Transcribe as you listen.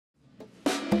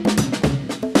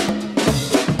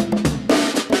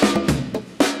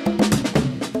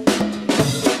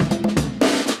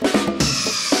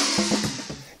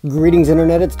Greetings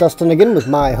Internet, it's Dustin again with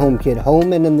my HomeKit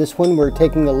Home, and in this one we're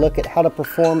taking a look at how to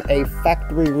perform a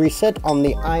factory reset on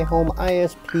the iHome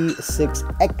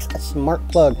ISP6X smart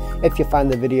plug. If you find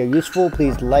the video useful,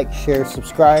 please like, share,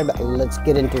 subscribe. Let's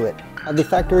get into it. The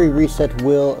factory reset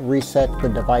will reset the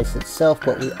device itself,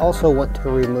 but we also want to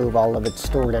remove all of its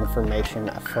stored information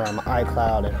from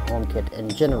iCloud and HomeKit in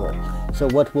general. So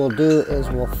what we'll do is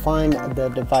we'll find the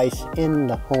device in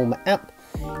the Home app.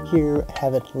 Here,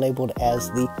 have it labeled as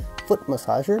the foot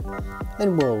massager,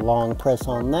 and we'll long press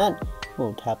on that.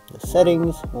 We'll tap the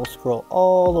settings, we'll scroll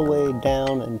all the way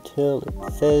down until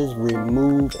it says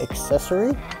remove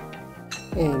accessory,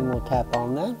 and we'll tap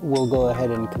on that. We'll go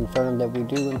ahead and confirm that we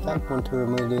do in fact want to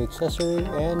remove the accessory,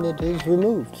 and it is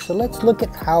removed. So let's look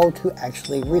at how to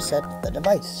actually reset the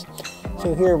device.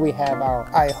 So here we have our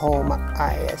iHome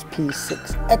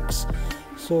ISP6X.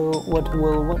 So what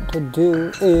we'll want to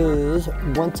do is,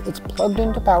 once it's plugged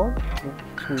into power,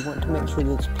 so we want to make sure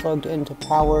that it's plugged into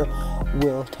power,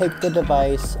 we'll take the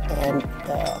device and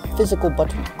the physical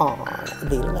button on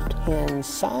the left hand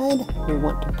side. We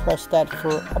want to press that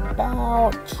for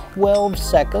about 12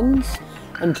 seconds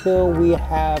until we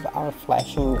have our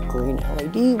flashing green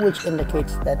LED, which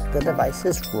indicates that the device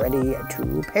is ready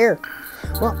to pair.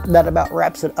 Well, that about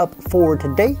wraps it up for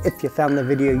today. If you found the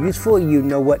video useful, you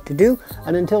know what to do.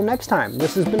 And until next time,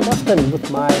 this has been Dustin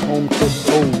with my HomeKit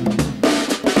Home.